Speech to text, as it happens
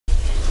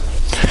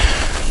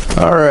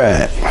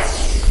Alright,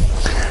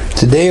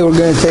 today we're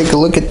going to take a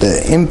look at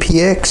the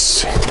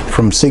MPX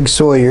from Sig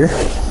Sauer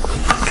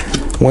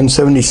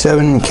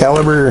 177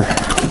 caliber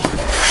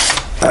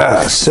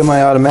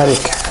semi-automatic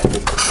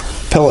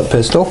pellet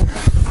pistol.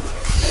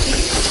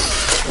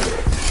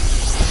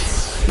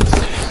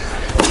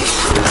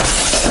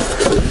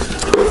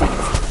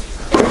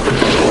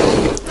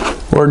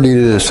 Or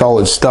due to the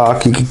solid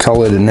stock, you could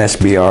call it an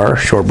SBR,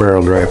 short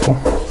barreled rifle,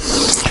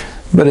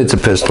 but it's a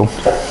pistol.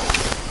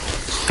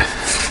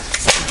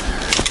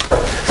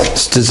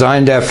 It's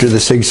designed after the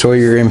Sig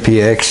Sauer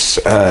MPX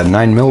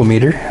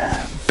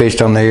 9mm,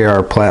 based on the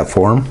AR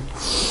platform.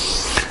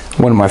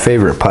 One of my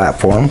favorite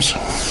platforms.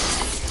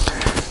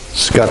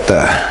 It's got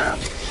the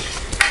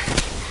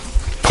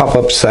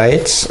pop-up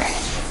sights.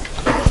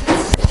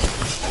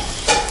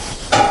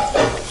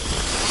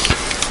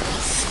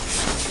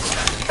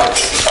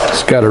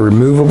 It's got a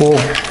removable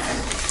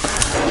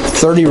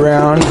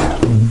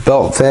 30-round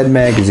belt-fed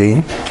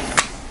magazine.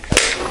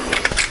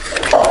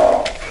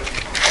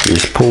 You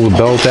just pull the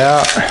belt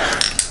out.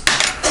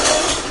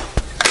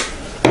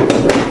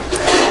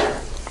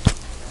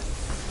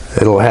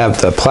 It'll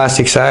have the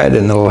plastic side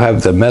and it'll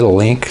have the metal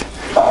link.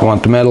 You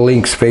want the metal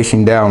links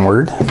facing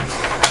downward.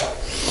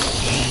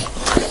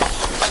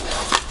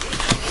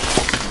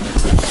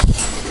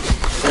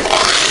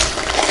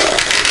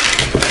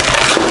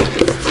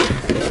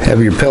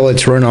 Have your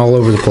pellets run all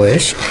over the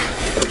place.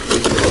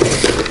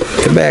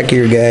 Come back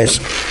here, guys.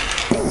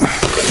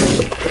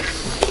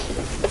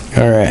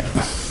 Alright.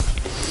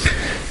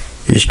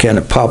 You just kind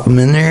of pop them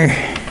in there.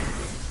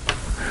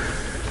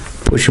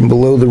 Push them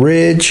below the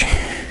ridge.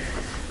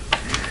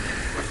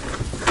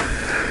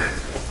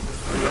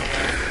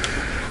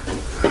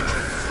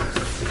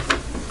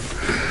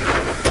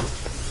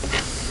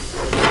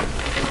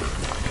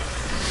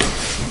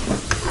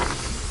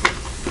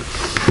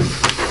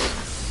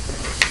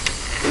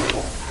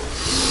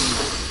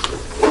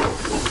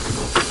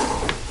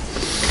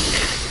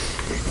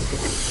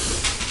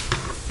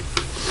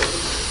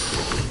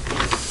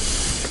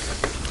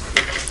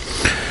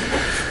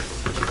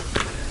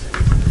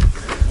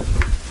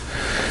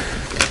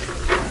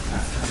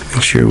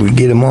 Make sure we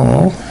get them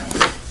all.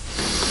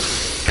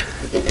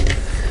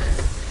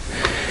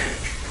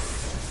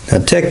 Now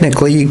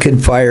technically you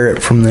could fire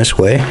it from this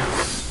way,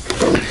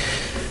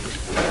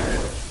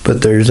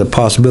 but there's a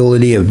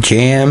possibility of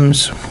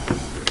jams.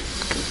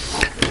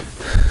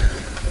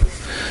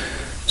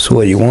 So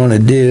what you want to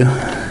do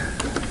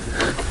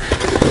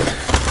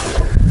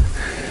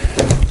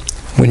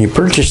when you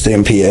purchase the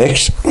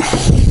MPX,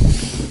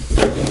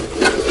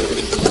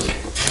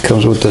 it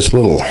comes with this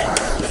little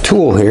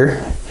tool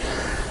here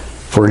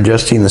for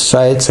adjusting the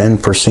sights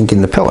and for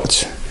sinking the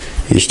pellets.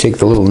 You just take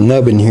the little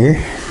nub in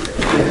here,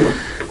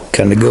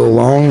 kind of go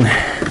along,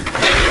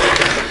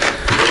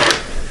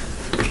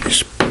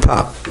 just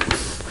pop.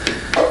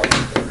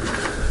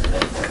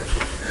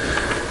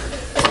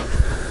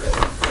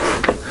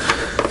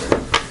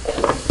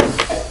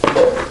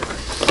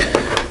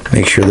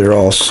 Make sure they're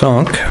all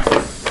sunk.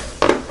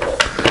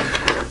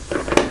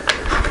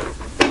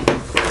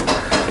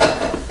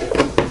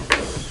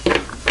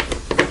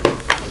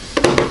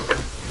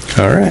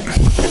 Alright.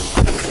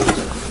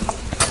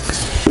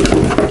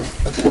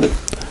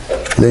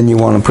 Then you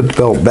want to put the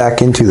belt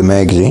back into the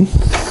magazine.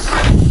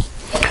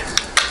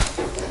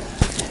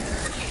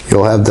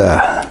 You'll have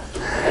the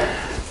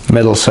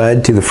metal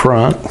side to the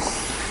front.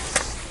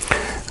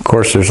 Of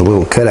course, there's a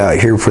little cutout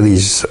here for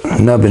these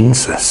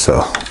nubbins,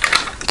 so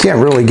you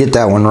can't really get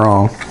that one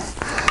wrong.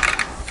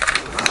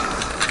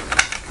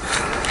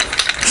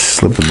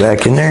 Slip it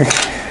back in there.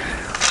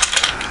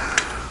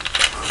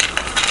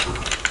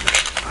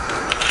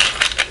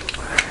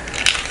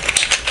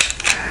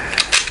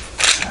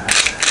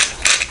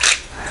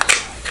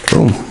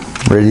 Boom,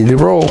 ready to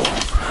roll.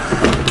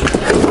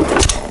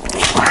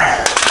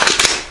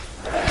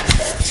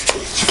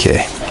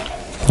 Okay,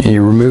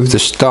 you remove the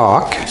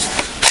stock,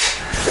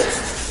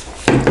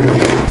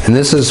 and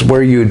this is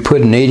where you would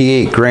put an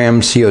 88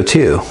 gram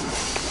CO2.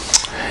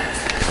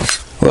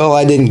 Well,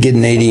 I didn't get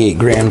an 88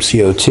 gram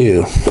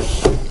CO2.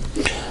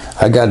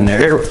 I got an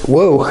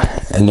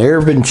Air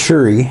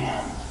Venturi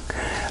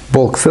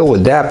bulk fill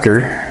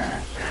adapter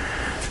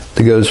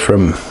that goes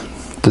from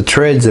the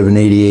treads of an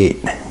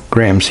 88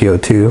 gram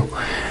CO2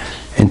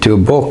 into a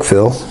bulk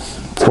fill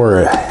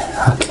for a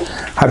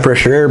high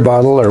pressure air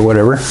bottle or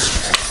whatever.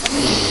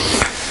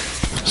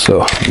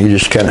 So you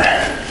just kind of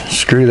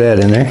screw that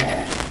in there.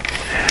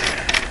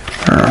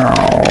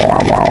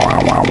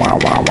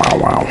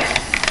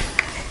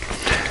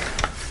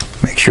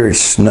 Make sure it's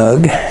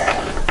snug.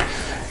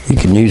 You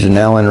can use an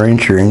Allen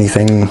wrench or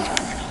anything.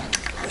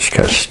 Just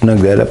kind of snug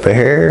that up a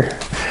hair.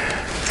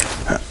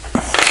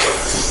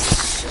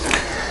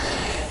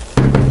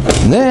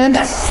 And then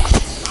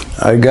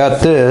I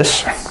got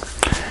this.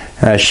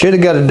 I should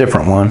have got a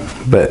different one,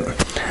 but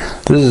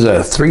this is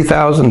a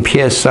 3000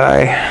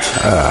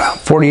 psi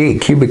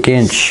 48 cubic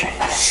inch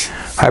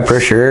high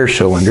pressure air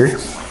cylinder.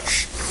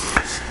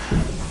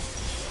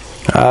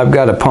 I've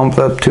got it pumped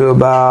up to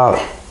about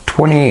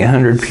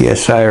 2,800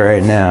 PSI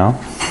right now.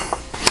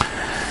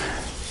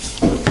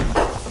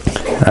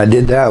 I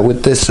did that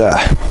with this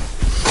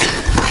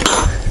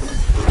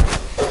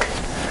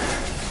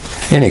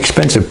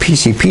inexpensive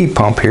PCP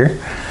pump here.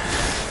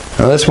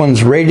 Now this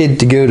one's rated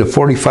to go to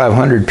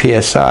 4,500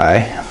 PSI,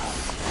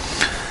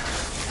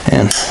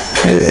 and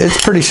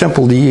it's pretty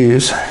simple to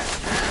use.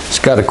 It's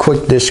got a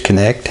quick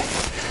disconnect,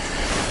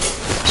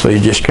 so you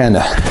just kind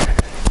of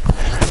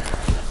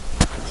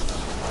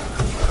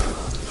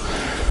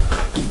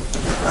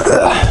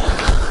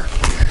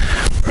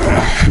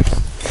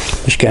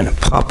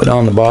pop it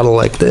on the bottle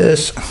like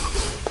this,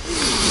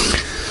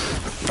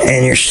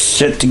 and you're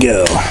set to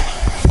go.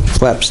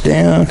 Flaps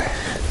down,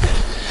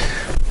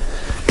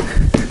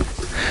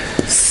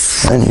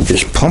 and you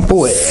just pump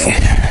away.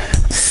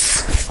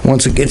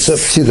 Once it gets up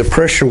to the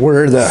pressure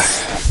where the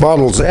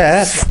bottle's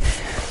at,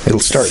 it'll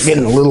start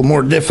getting a little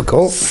more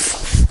difficult.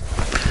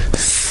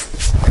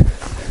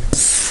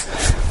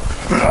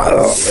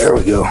 Oh, there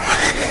we go.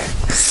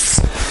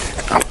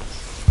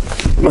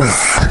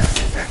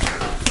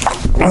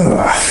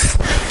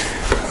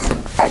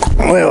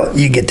 Well,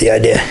 you get the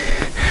idea.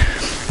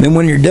 Then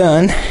when you're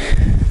done,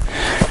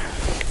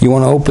 you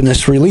want to open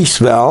this release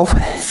valve.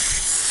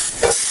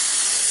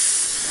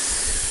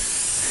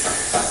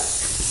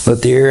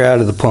 Let the air out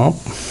of the pump.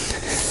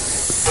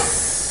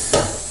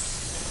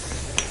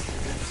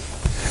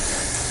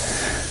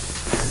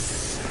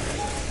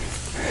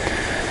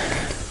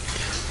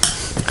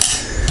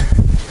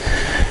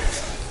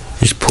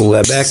 Just pull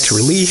that back to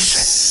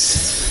release.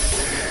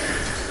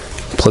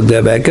 Plug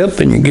that back up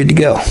and you're good to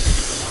go.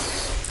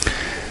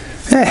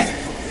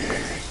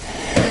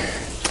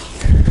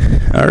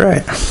 All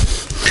right.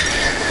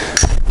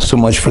 So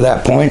much for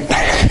that point.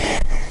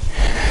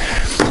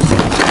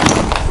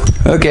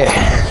 Okay.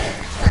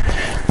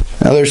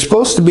 Now there's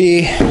supposed to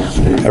be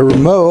a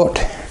remote,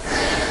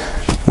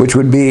 which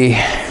would be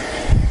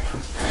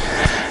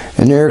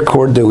an air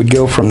cord that would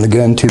go from the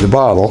gun to the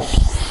bottle,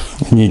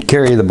 and you'd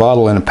carry the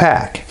bottle in a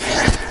pack.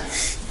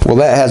 Well,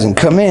 that hasn't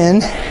come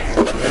in.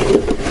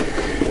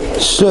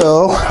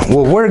 So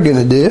what we're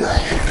gonna do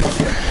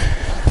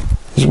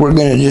is we're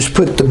gonna just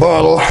put the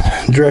bottle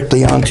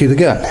directly onto the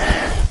gun.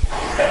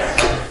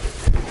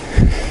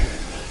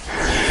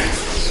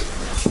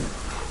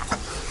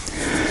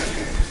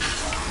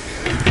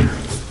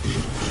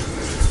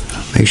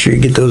 Make sure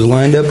you get those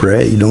lined up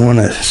right. You don't want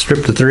to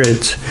strip the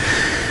threads.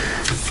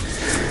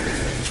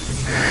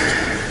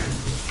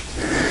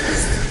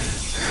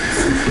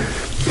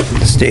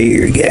 Stay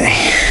here, guy.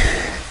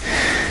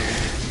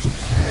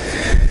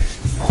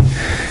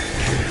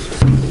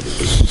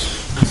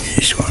 You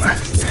just want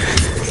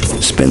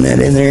to spin that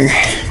in there.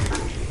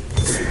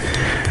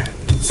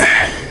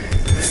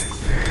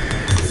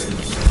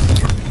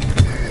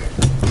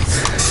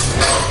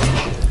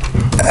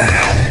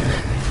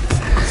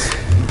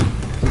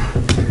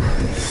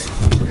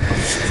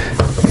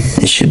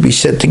 It should be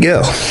set to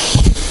go.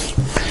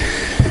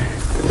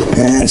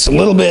 And it's a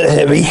little bit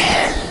heavy.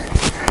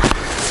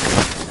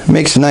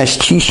 Makes a nice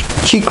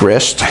cheek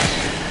rest.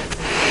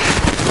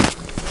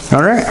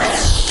 All right.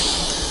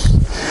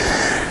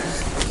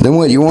 Then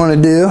what you want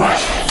to do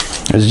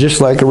is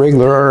just like a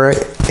regular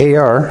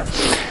AR.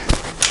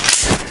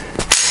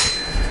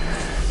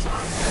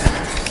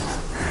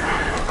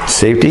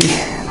 Safety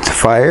to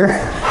fire.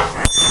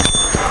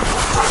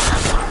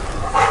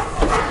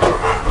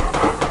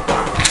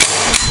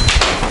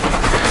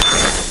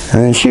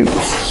 And then shoot.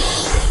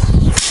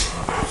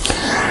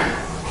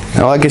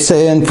 Now, like I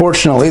say,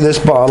 unfortunately, this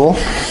bottle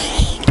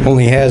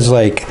only has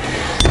like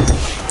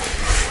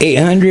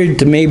 800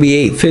 to maybe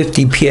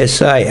 850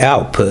 PSI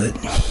output,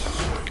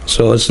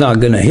 so it's not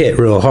going to hit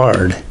real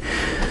hard.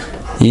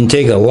 You can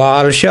take a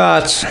lot of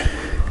shots.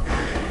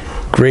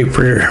 Great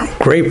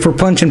for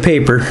punching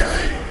paper,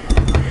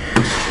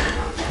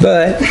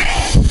 but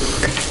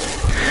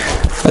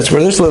that's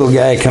where this little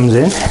guy comes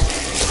in.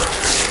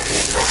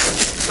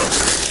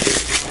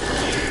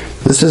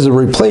 This is a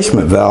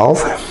replacement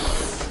valve,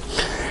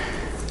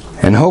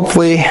 and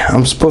hopefully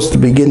I'm supposed to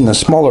be getting a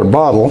smaller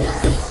bottle.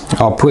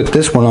 I'll put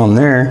this one on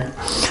there,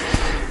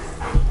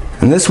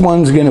 and this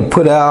one's going to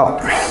put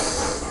out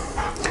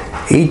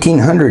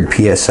 1800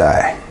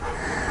 PSI,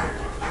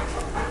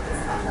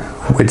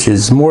 which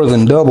is more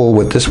than double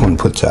what this one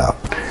puts out.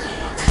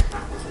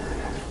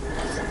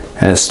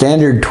 And a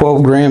standard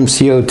 12 gram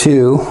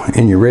CO2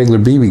 in your regular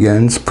BB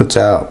guns puts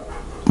out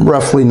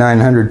roughly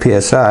 900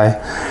 PSI.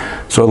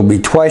 So it'll be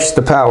twice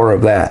the power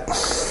of that.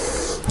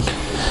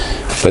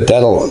 But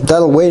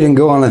that'll wait and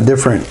go on a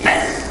different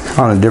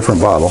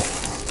bottle.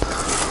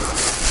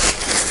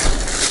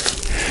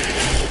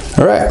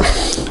 All right.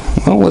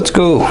 Well, let's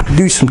go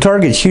do some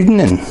target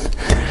shooting and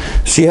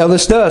see how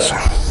this does.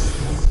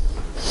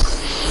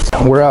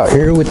 We're out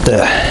here with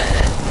the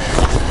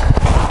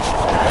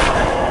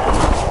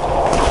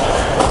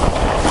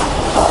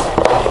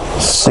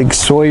Sig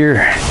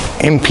Sauer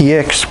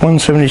MPX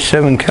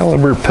 177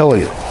 caliber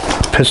pellet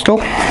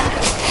pistol,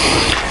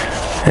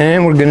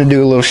 and we're gonna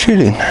do a little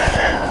shooting.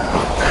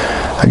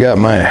 I got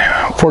my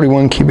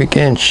 41 cubic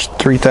inch,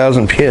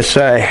 3000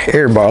 psi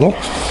air bottle.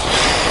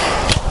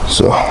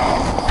 So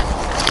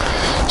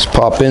let's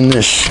pop in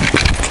this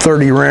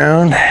 30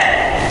 round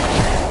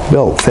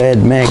belt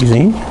fed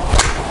magazine.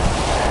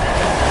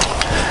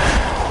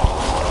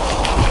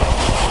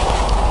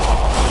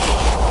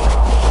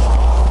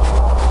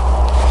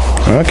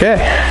 Okay,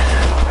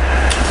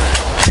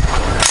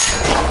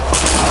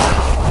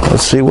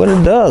 let's see what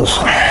it does.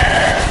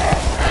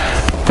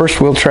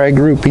 First we'll try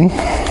grouping.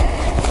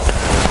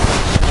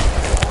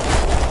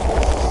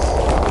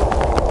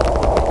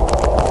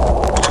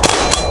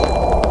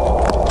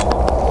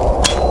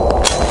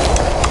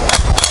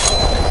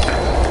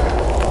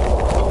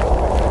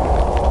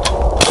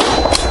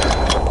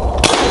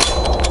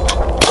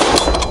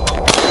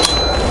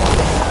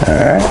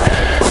 Alright,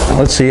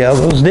 let's see how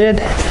those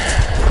did.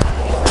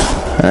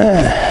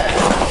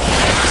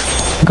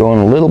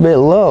 Going a little bit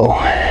low.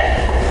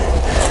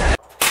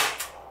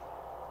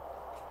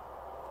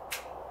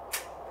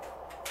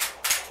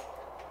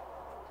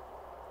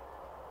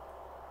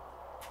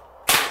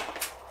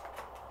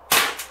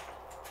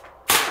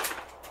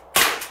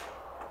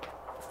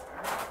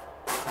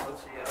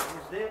 Let's see how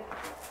those did.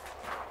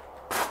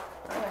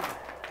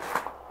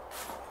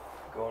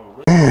 Going a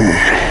little.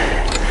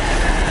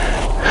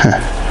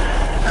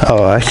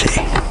 Oh, I see.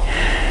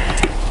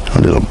 A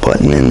little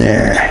button in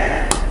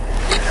there.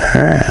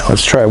 Alright,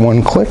 let's try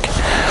one click.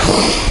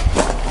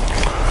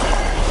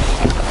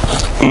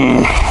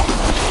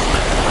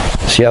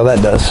 See how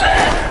that does.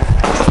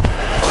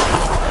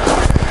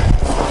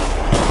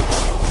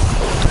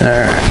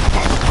 Alright.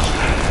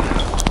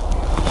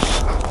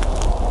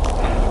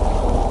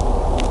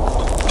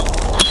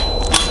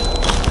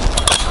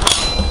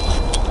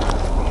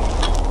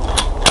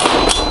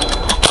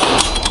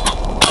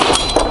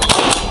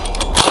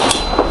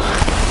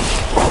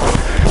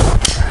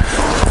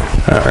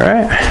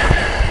 Alright,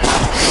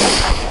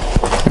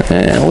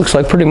 and it looks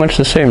like pretty much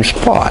the same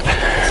spot.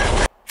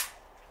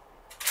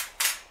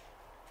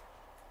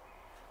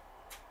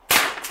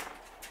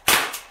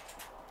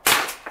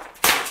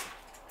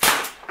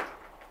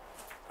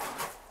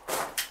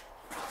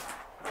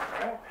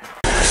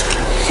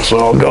 So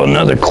I'll go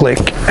another click.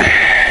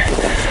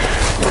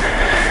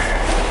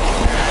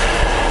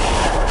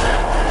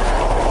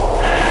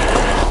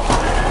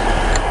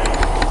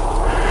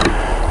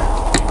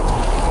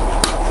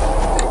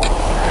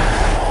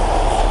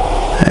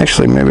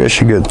 Actually, maybe I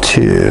should go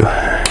 2. All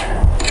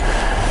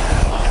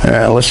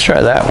right, let's try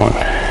that one.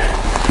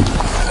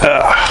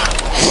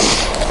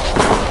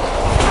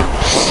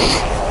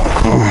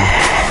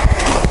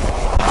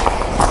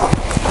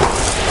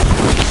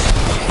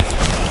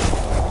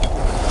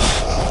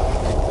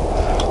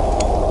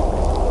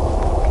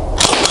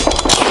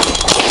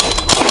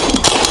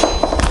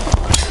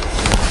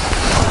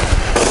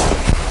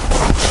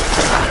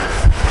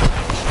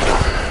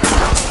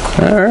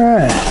 All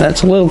right,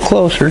 that's a little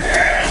closer.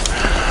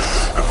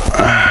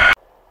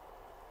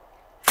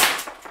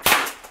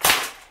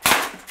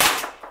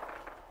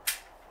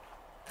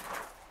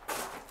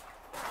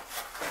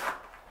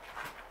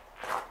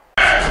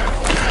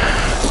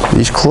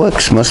 These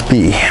clicks must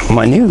be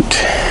minute.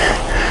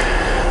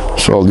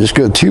 So I'll just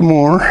go 2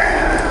 more.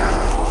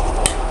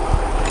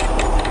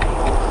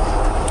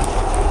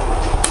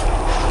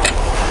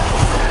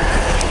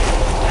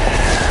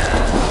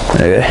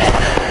 Okay.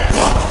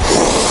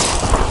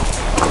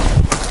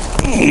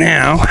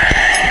 Now,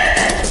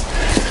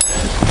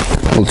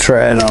 we'll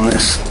try it on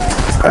this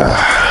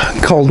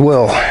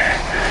Caldwell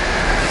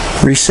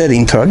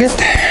resetting target.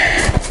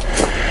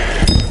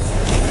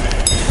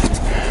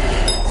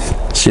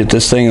 See if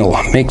this thing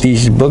will make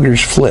these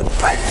boogers flip.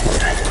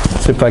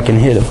 See if I can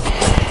hit them.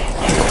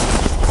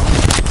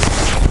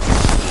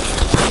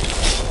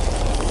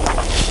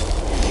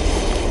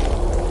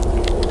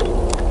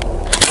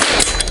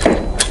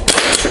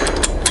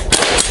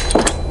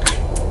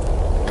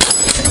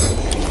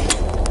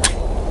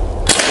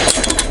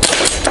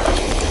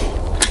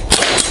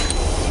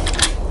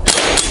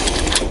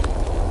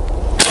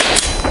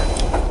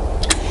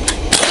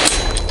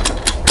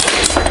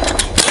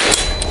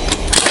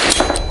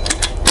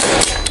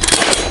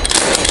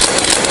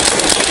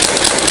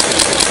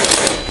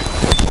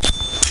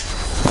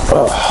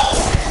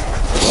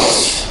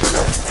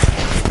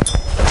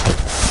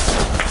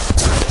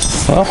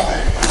 Well,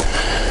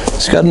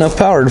 it's got enough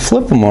power to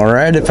flip them all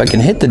right if I can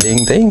hit the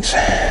dang things. I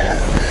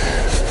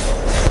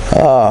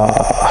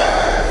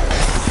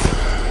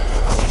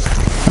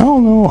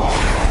don't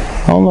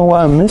know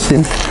why I'm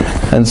missing.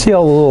 And see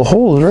all the little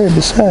holes right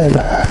beside.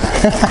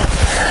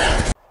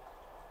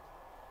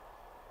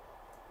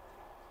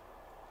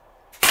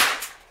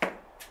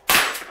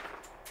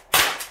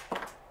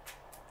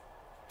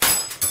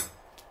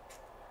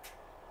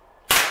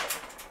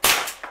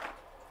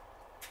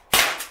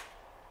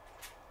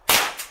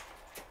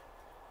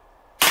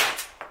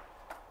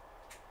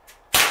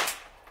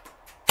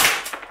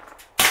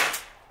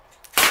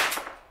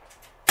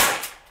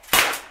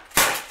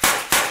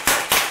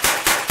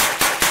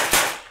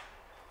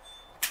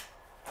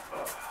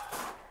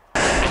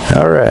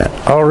 All right.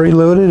 all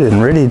reloaded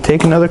and ready to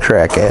take another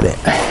crack at it.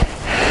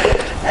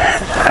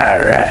 All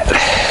right.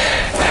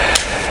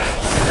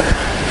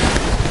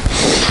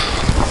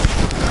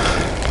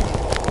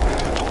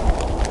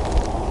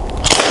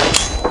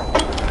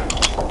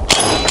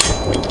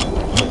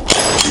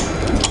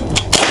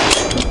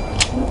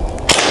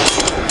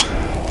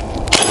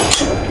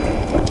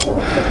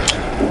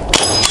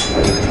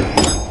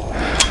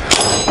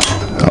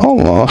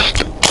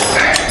 Almost.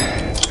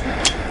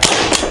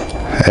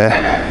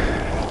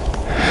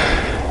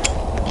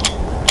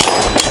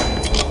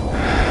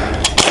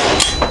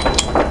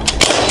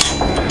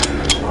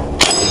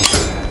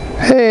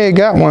 Hey,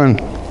 got one.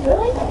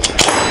 Really?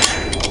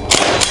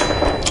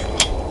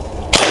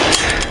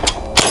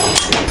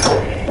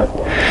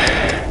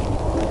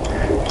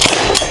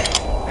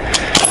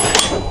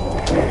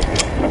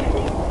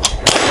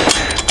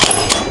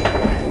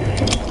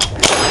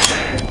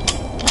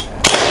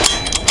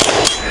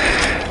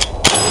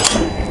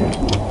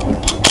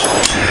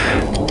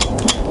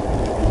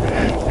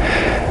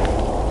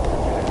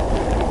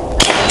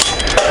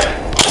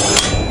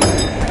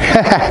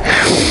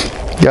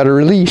 Got a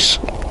release.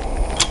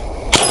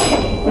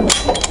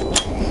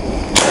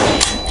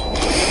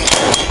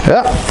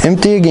 Oh,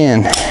 empty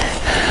again.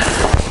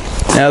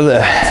 Now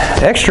the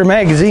extra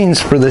magazines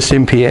for this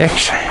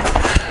MPX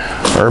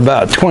are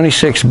about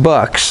 26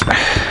 bucks,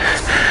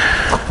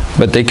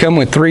 but they come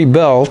with 3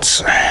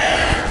 belts.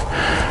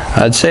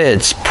 I'd say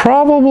it's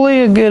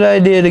probably a good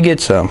idea to get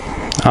some.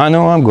 I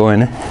know I'm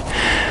going to.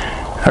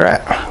 All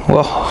right,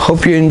 well,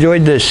 hope you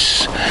enjoyed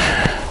this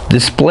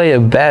display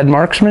of bad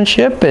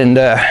marksmanship, and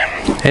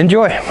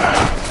enjoy.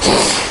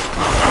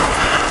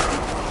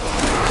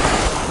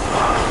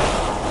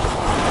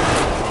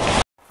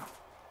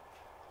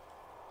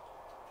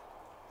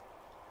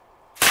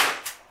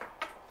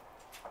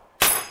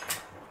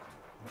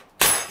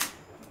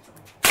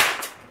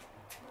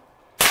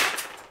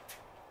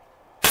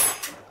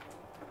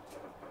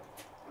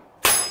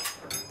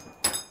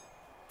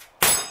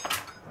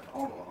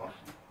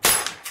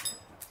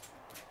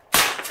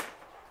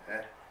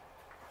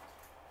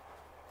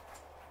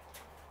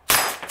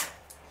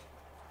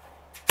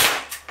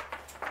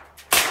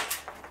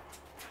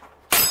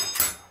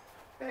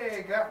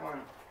 Hey, got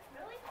one.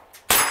 Really?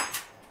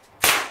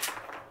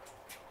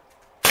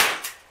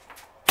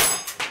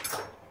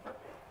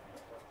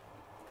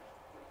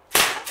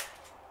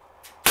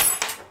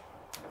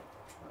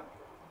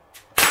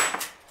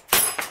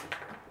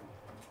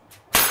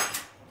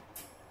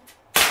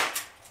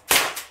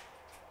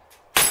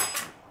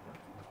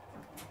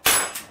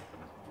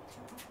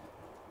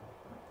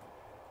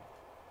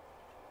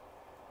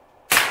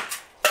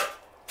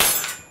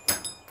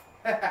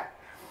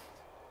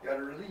 Got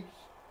a release.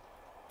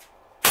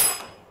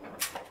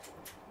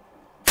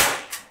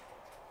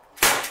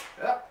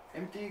 Oh,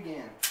 empty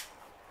again.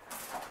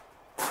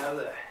 Now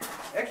the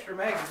extra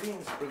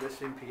magazines for this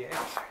MPX